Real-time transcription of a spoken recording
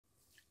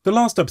The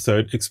last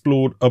episode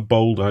explored a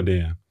bold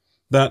idea,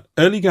 that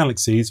early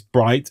galaxies,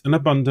 bright and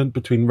abundant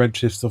between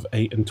redshifts of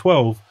 8 and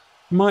 12,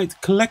 might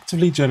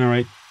collectively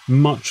generate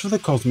much of the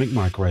cosmic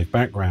microwave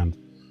background,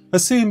 a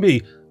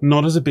CMB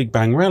not as a Big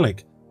Bang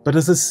relic, but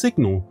as a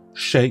signal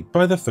shaped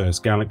by the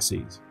first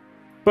galaxies.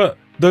 But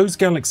those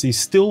galaxies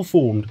still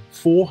formed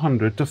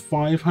 400 to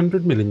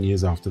 500 million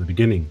years after the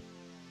beginning.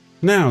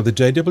 Now the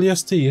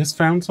JWST has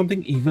found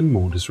something even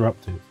more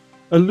disruptive,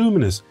 a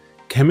luminous,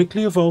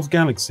 chemically evolved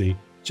galaxy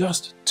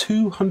just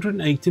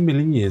 280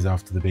 million years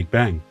after the Big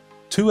Bang.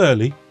 Too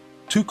early,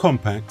 too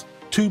compact,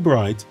 too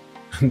bright,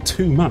 and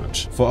too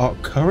much for our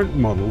current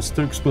models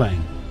to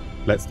explain.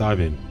 Let's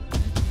dive in.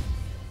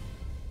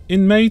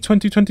 In May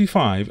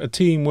 2025, a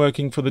team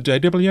working for the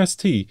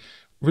JWST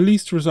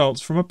released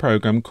results from a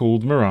program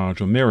called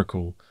Mirage or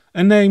Miracle,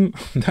 a name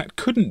that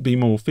couldn't be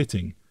more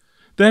fitting.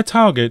 Their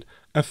target,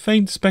 a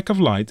faint speck of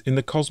light in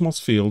the cosmos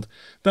field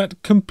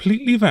that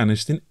completely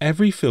vanished in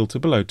every filter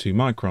below 2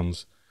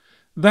 microns.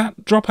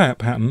 That dropout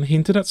pattern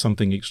hinted at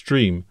something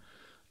extreme,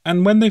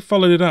 and when they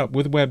followed it up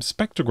with Webb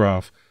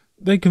spectrograph,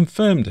 they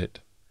confirmed it.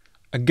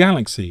 A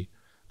galaxy,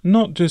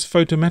 not just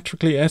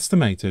photometrically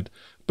estimated,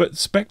 but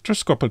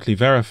spectroscopically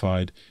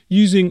verified,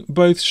 using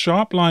both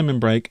sharp Lyman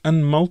break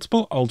and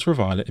multiple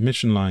ultraviolet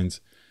emission lines.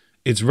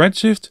 Its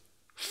redshift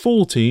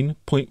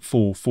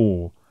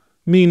 14.44,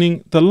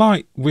 meaning the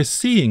light we're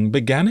seeing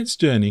began its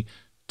journey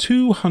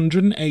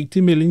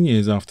 280 million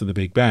years after the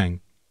Big Bang.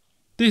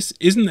 This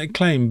isn't a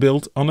claim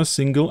built on a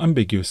single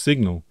ambiguous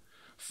signal.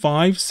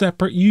 5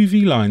 separate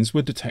UV lines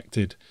were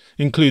detected,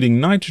 including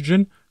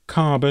nitrogen,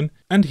 carbon,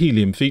 and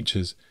helium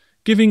features,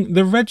 giving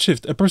the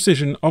redshift a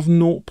precision of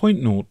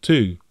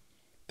 0.02.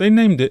 They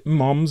named it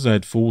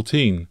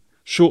MOMZ14,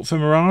 short for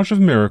Mirage of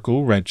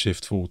Miracle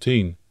Redshift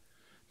 14.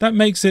 That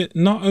makes it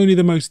not only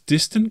the most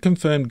distant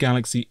confirmed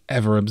galaxy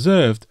ever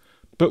observed,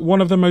 but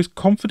one of the most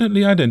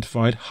confidently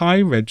identified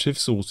high redshift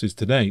sources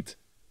to date.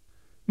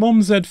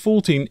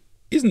 MOMZ14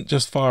 isn't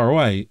just far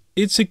away,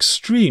 it's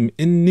extreme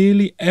in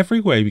nearly every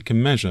way we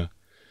can measure.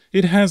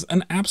 It has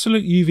an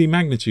absolute UV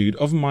magnitude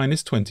of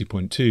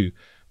 -20.2,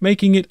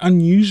 making it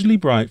unusually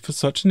bright for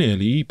such an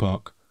early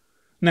epoch.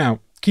 Now,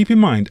 keep in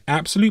mind,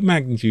 absolute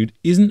magnitude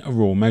isn't a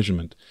raw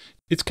measurement.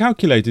 It's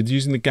calculated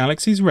using the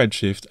galaxy's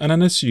redshift and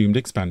an assumed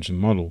expansion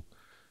model.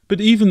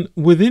 But even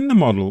within the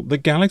model, the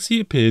galaxy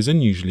appears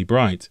unusually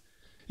bright.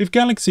 If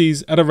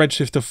galaxies at a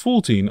redshift of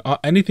 14 are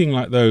anything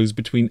like those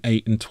between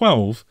 8 and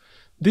 12,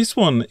 this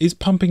one is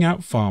pumping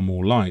out far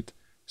more light,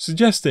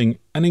 suggesting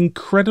an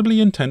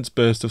incredibly intense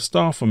burst of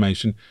star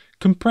formation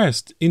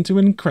compressed into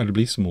an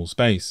incredibly small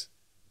space.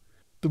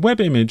 The Webb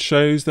image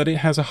shows that it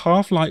has a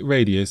half-light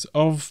radius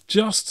of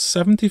just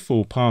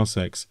 74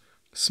 parsecs,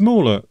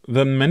 smaller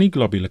than many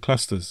globular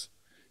clusters.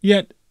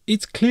 Yet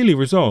it's clearly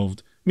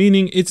resolved,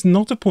 meaning it's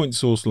not a point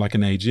source like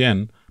an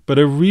AGN, but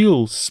a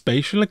real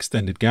spatial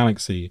extended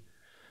galaxy.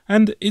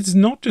 And it's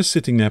not just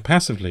sitting there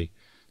passively.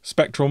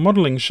 Spectral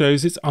modelling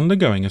shows it's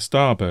undergoing a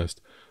starburst,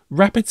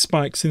 rapid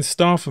spikes in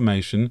star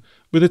formation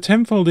with a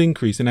tenfold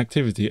increase in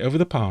activity over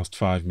the past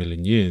 5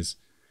 million years.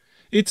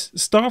 Its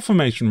star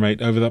formation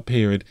rate over that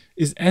period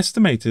is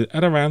estimated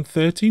at around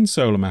 13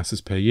 solar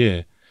masses per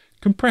year,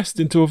 compressed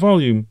into a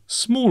volume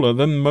smaller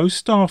than most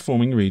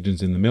star-forming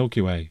regions in the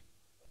Milky Way.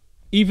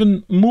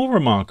 Even more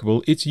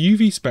remarkable, its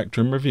UV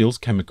spectrum reveals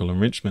chemical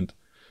enrichment.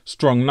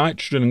 Strong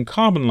nitrogen and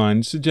carbon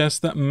lines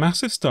suggest that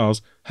massive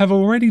stars have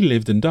already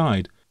lived and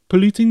died,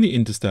 polluting the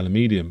interstellar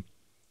medium.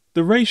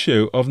 The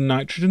ratio of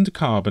nitrogen to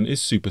carbon is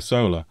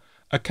supersolar,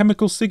 a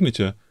chemical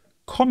signature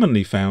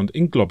commonly found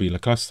in globular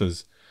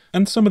clusters,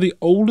 and some of the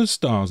oldest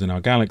stars in our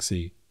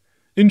galaxy.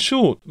 In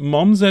short,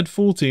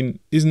 MOMZ14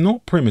 is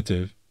not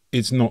primitive,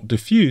 it's not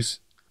diffuse,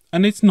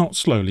 and it's not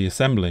slowly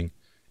assembling.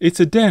 It's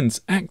a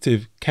dense,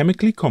 active,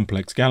 chemically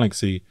complex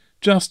galaxy,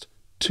 just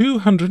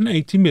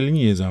 280 million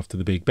years after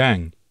the Big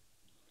Bang.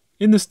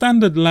 In the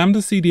standard lambda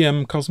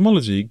CDM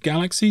cosmology,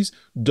 galaxies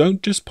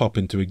don't just pop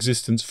into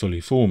existence fully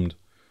formed.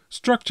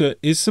 Structure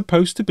is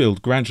supposed to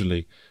build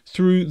gradually,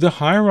 through the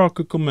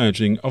hierarchical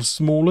merging of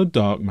smaller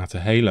dark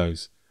matter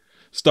halos.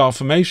 Star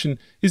formation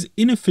is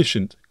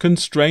inefficient,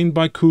 constrained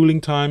by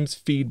cooling times,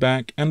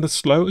 feedback, and the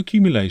slow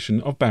accumulation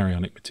of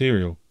baryonic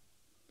material.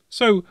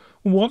 So,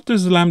 what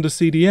does lambda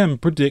CDM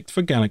predict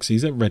for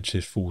galaxies at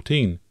redshift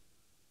 14?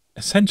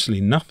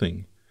 Essentially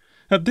nothing.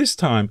 At this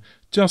time,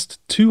 just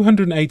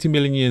 280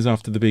 million years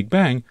after the Big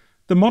Bang,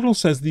 the model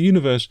says the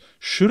universe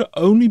should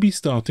only be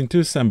starting to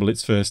assemble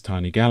its first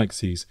tiny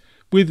galaxies,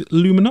 with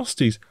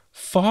luminosities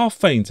far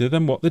fainter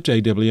than what the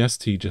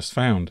JWST just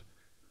found.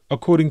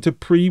 According to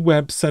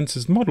pre-Webb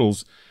census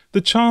models,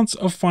 the chance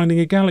of finding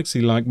a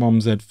galaxy like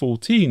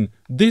MOMZ14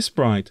 this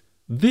bright,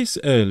 this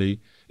early,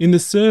 in the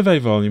survey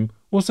volume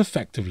was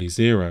effectively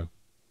zero.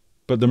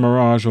 But the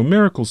Mirage or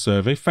Miracle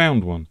survey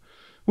found one,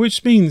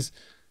 which means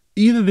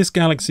either this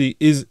galaxy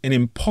is an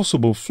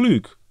impossible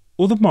fluke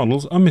or the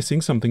models are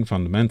missing something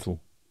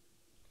fundamental.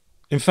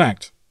 In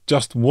fact,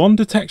 just one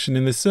detection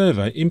in this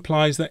survey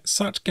implies that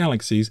such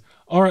galaxies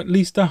are at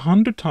least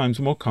 100 times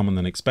more common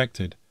than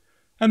expected.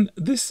 And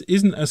this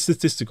isn't a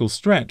statistical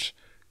stretch.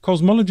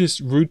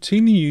 Cosmologists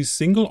routinely use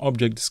single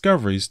object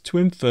discoveries to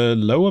infer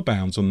lower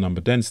bounds on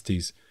number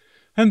densities.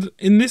 And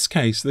in this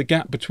case, the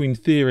gap between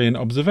theory and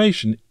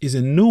observation is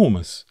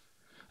enormous.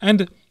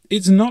 And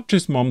it's not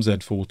just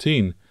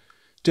MOMZ-14.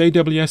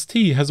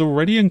 JWST has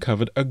already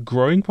uncovered a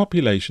growing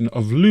population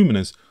of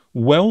luminous,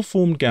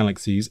 well-formed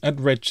galaxies at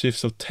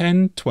redshifts of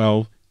 10,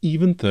 12,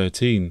 even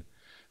 13.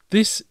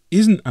 This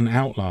isn't an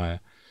outlier.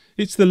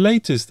 It's the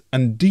latest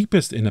and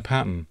deepest in a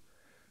pattern.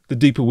 The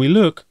deeper we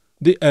look,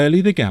 the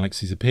earlier the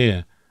galaxies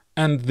appear.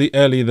 And the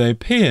earlier they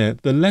appear,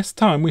 the less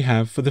time we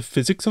have for the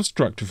physics of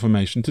structure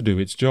formation to do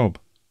its job.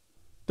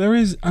 There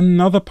is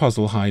another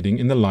puzzle hiding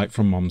in the light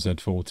from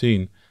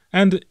MOMZ-14,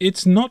 and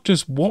it's not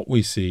just what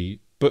we see,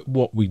 but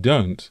what we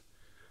don't.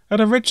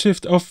 At a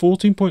redshift of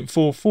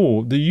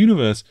 14.44, the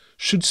universe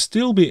should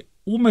still be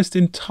almost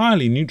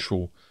entirely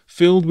neutral,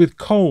 filled with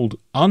cold,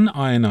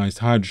 unionized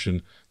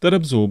hydrogen that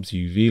absorbs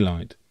UV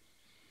light.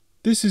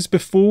 This is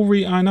before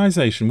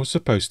reionization was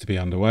supposed to be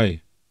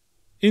underway.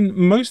 In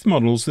most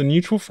models, the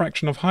neutral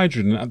fraction of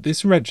hydrogen at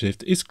this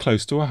redshift is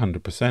close to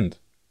 100%.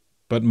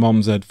 But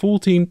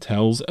MOMZ-14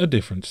 tells a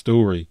different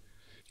story.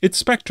 Its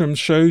spectrum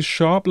shows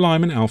sharp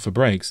Lyman alpha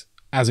breaks,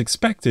 as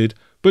expected,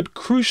 but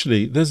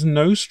crucially there's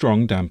no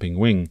strong damping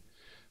wing.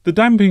 The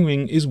damping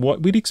wing is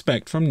what we'd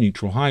expect from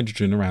neutral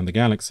hydrogen around the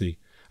galaxy,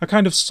 a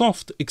kind of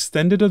soft,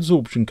 extended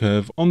absorption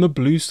curve on the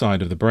blue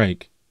side of the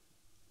break.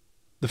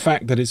 The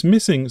fact that it's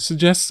missing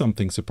suggests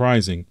something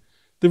surprising.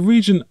 The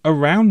region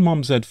around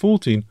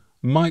MOMZ-14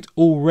 might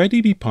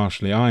already be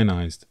partially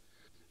ionized.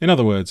 In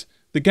other words,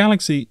 the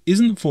galaxy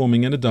isn't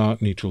forming in a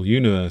dark neutral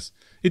universe,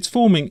 it's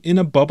forming in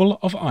a bubble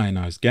of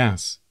ionized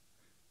gas.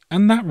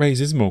 And that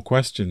raises more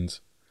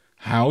questions.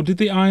 How did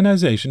the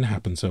ionization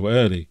happen so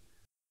early?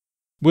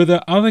 Were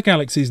there other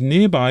galaxies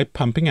nearby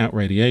pumping out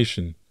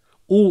radiation?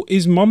 Or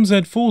is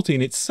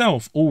MOMZ-14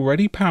 itself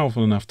already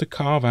powerful enough to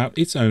carve out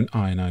its own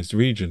ionized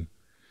region?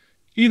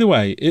 Either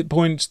way, it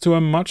points to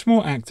a much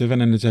more active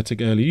and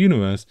energetic early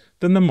universe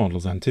than the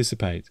models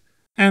anticipate.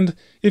 And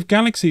if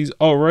galaxies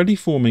are already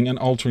forming and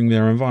altering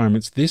their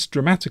environments this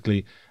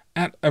dramatically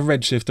at a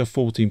redshift of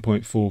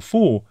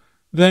 14.44,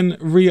 then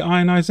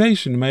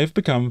reionization may have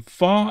become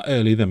far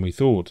earlier than we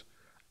thought,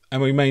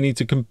 and we may need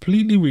to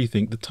completely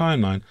rethink the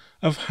timeline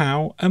of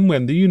how and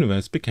when the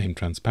universe became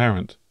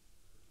transparent.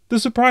 The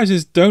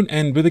surprises don't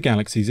end with a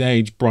galaxy's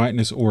age,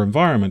 brightness or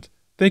environment,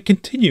 they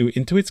continue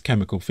into its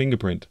chemical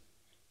fingerprint.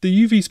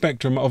 The UV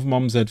spectrum of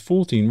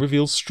MOMZ-14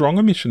 reveals strong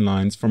emission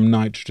lines from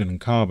nitrogen and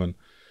carbon.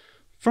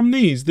 From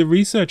these, the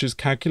researchers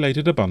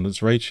calculated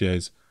abundance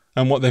ratios,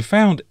 and what they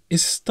found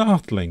is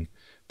startling.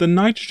 The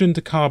nitrogen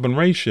to carbon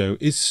ratio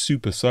is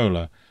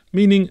supersolar,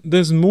 meaning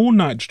there's more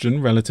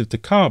nitrogen relative to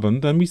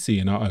carbon than we see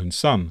in our own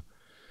sun.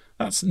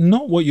 That's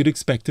not what you'd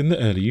expect in the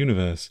early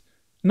universe.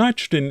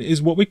 Nitrogen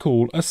is what we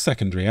call a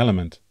secondary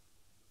element.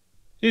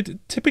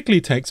 It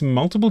typically takes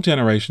multiple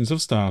generations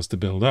of stars to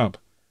build up.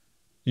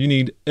 You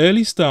need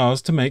early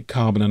stars to make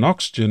carbon and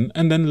oxygen,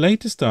 and then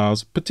later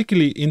stars,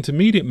 particularly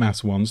intermediate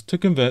mass ones, to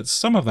convert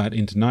some of that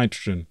into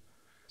nitrogen.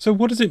 So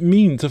what does it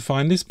mean to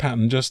find this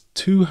pattern just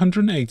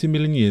 280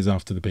 million years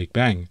after the Big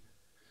Bang?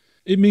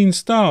 It means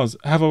stars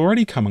have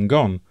already come and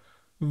gone.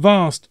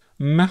 Vast,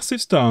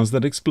 massive stars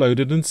that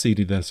exploded and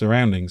seeded their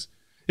surroundings.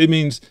 It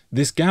means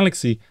this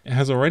galaxy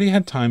has already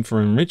had time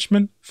for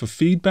enrichment, for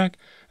feedback,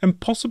 and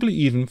possibly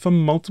even for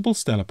multiple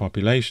stellar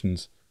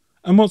populations.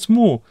 And what's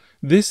more,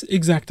 this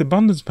exact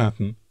abundance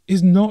pattern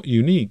is not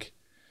unique.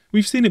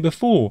 We've seen it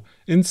before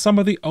in some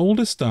of the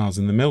oldest stars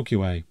in the Milky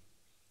Way.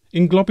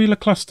 In globular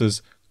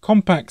clusters,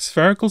 compact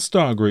spherical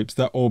star groups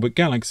that orbit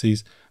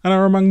galaxies and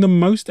are among the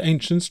most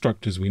ancient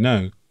structures we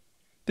know.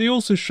 They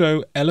also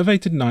show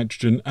elevated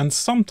nitrogen and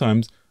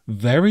sometimes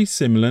very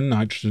similar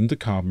nitrogen to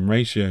carbon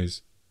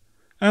ratios.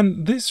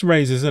 And this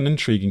raises an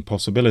intriguing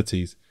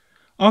possibilities.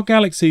 Are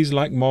galaxies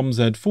like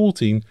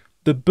MOMZ-14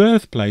 the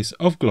birthplace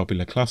of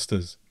globular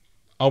clusters?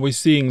 Are we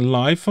seeing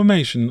live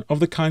formation of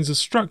the kinds of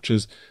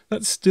structures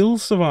that still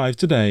survive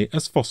today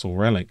as fossil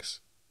relics?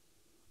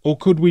 Or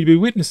could we be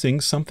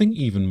witnessing something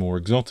even more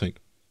exotic?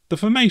 The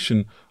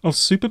formation of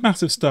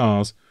supermassive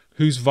stars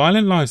whose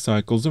violent life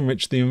cycles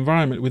enrich the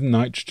environment with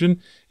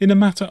nitrogen in a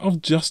matter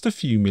of just a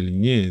few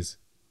million years.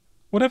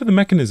 Whatever the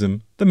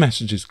mechanism, the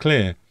message is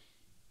clear.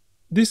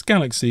 This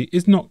galaxy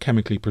is not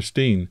chemically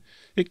pristine.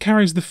 It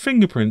carries the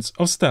fingerprints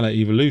of stellar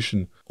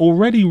evolution,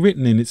 already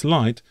written in its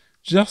light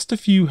just a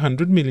few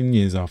 100 million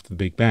years after the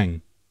Big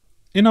Bang.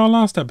 In our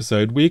last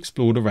episode, we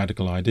explored a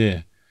radical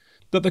idea,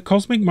 that the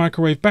cosmic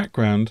microwave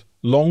background,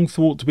 long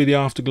thought to be the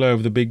afterglow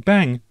of the Big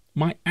Bang,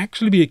 might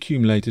actually be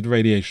accumulated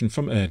radiation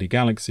from early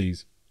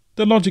galaxies.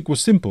 The logic was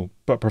simple,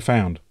 but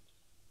profound.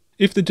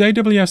 If the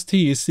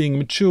JWST is seeing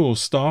mature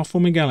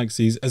star-forming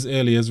galaxies as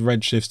early as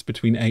redshifts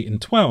between 8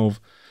 and 12,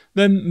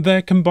 then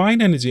their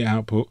combined energy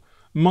output,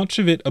 much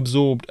of it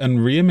absorbed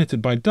and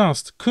re-emitted by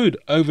dust, could,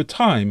 over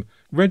time,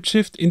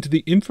 redshift into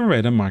the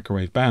infrared and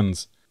microwave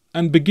bands,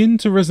 and begin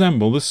to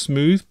resemble the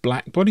smooth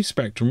black body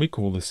spectrum we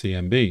call the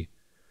CMB.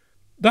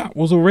 That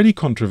was already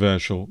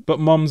controversial, but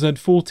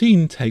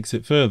MOMZ14 takes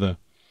it further.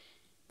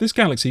 This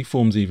galaxy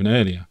forms even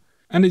earlier,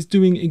 and it's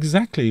doing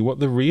exactly what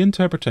the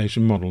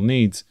reinterpretation model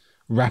needs: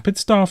 rapid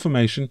star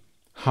formation,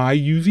 high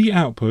UV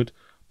output,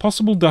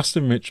 possible dust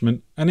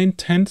enrichment, and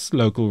intense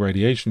local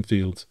radiation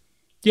fields.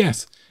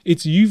 Yes,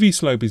 its UV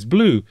slope is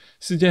blue,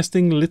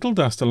 suggesting little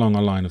dust along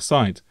our line of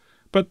sight,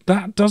 but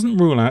that doesn't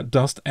rule out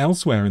dust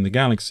elsewhere in the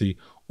galaxy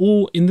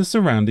or in the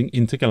surrounding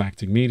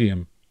intergalactic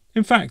medium.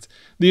 In fact,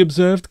 the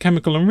observed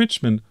chemical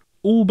enrichment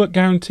all but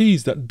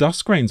guarantees that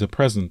dust grains are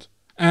present,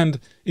 and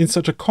in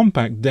such a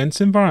compact,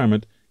 dense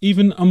environment,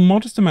 even a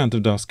modest amount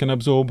of dust can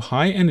absorb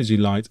high-energy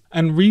light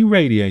and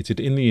re-radiate it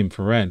in the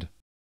infrared.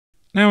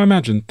 Now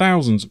imagine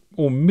thousands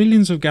or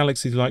millions of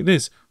galaxies like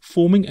this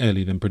forming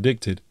earlier than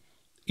predicted,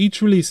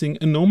 each releasing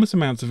enormous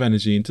amounts of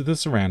energy into the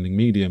surrounding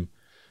medium.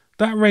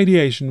 That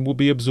radiation will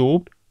be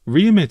absorbed,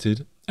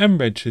 re-emitted, and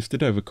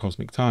redshifted over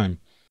cosmic time,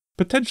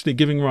 potentially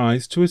giving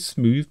rise to a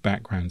smooth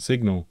background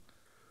signal.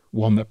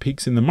 One that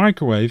peaks in the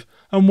microwave,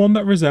 and one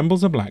that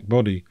resembles a black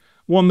body,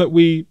 one that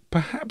we,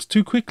 perhaps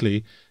too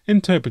quickly,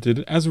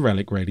 interpreted as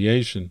relic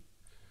radiation.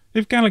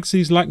 If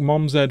galaxies like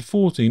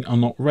MOMZ14 are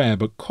not rare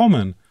but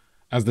common,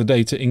 as the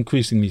data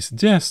increasingly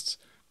suggests,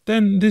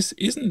 then this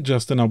isn't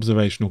just an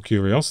observational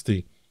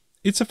curiosity.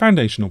 It's a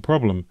foundational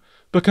problem,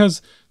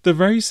 because the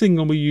very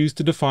signal we use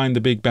to define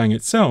the Big Bang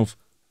itself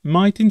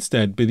might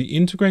instead be the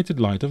integrated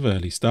light of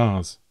early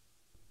stars.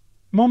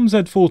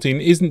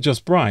 MOMZ14 isn't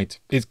just bright,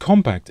 it's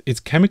compact, it's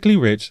chemically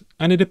rich,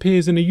 and it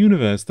appears in a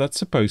universe that's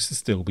supposed to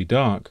still be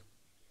dark.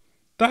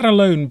 That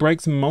alone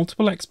breaks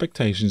multiple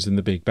expectations in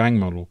the Big Bang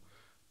model,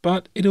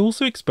 but it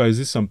also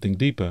exposes something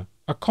deeper,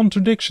 a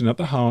contradiction at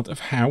the heart of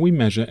how we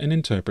measure and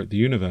interpret the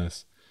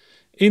universe.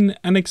 In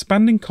an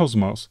expanding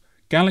cosmos,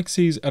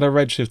 galaxies at a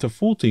redshift of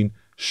 14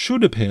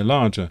 should appear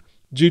larger,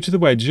 due to the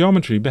way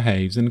geometry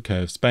behaves in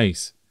curved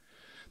space.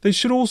 They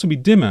should also be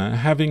dimmer,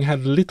 having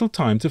had little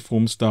time to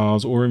form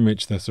stars or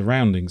enrich their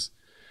surroundings,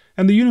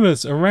 and the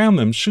universe around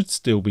them should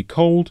still be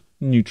cold,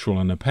 neutral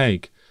and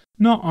opaque,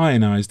 not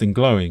ionized and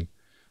glowing.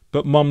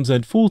 But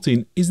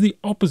MOMZ14 is the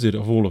opposite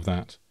of all of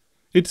that.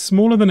 It's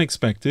smaller than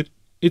expected,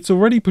 it's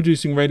already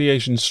producing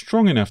radiation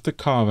strong enough to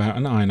carve out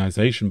an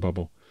ionization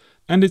bubble,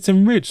 and it's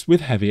enriched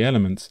with heavy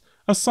elements,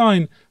 a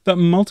sign that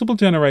multiple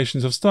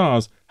generations of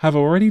stars have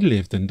already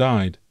lived and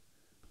died.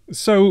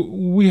 So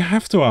we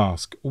have to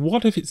ask,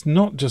 what if it's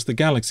not just the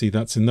galaxy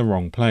that's in the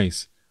wrong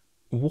place?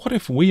 What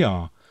if we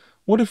are?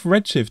 What if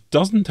redshift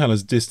doesn't tell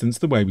us distance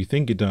the way we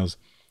think it does?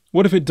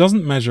 What if it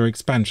doesn't measure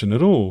expansion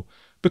at all?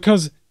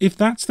 Because if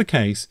that's the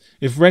case,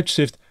 if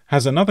redshift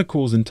has another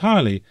cause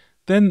entirely,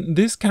 then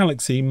this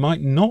galaxy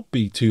might not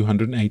be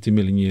 280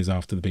 million years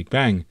after the Big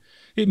Bang.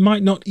 It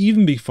might not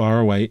even be far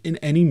away in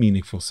any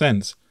meaningful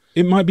sense.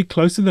 It might be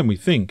closer than we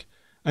think,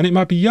 and it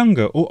might be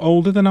younger or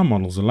older than our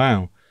models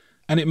allow.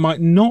 And it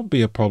might not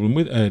be a problem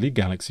with early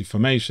galaxy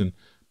formation,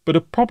 but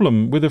a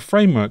problem with a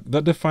framework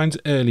that defines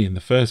early in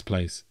the first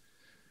place.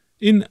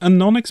 In a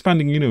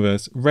non-expanding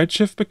universe,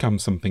 redshift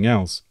becomes something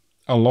else.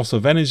 A loss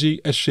of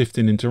energy, a shift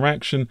in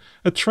interaction,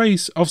 a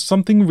trace of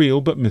something real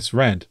but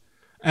misread.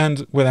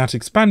 And without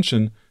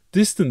expansion,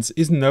 distance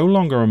is no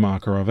longer a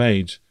marker of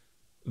age.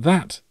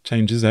 That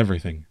changes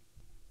everything.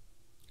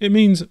 It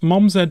means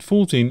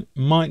MOMZ14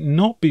 might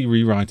not be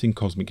rewriting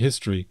cosmic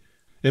history.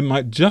 It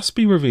might just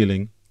be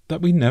revealing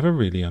that we never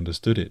really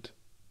understood it.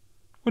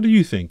 What do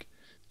you think?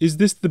 Is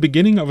this the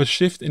beginning of a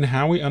shift in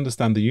how we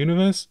understand the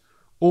universe,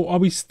 or are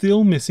we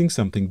still missing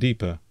something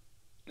deeper?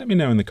 Let me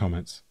know in the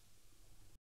comments.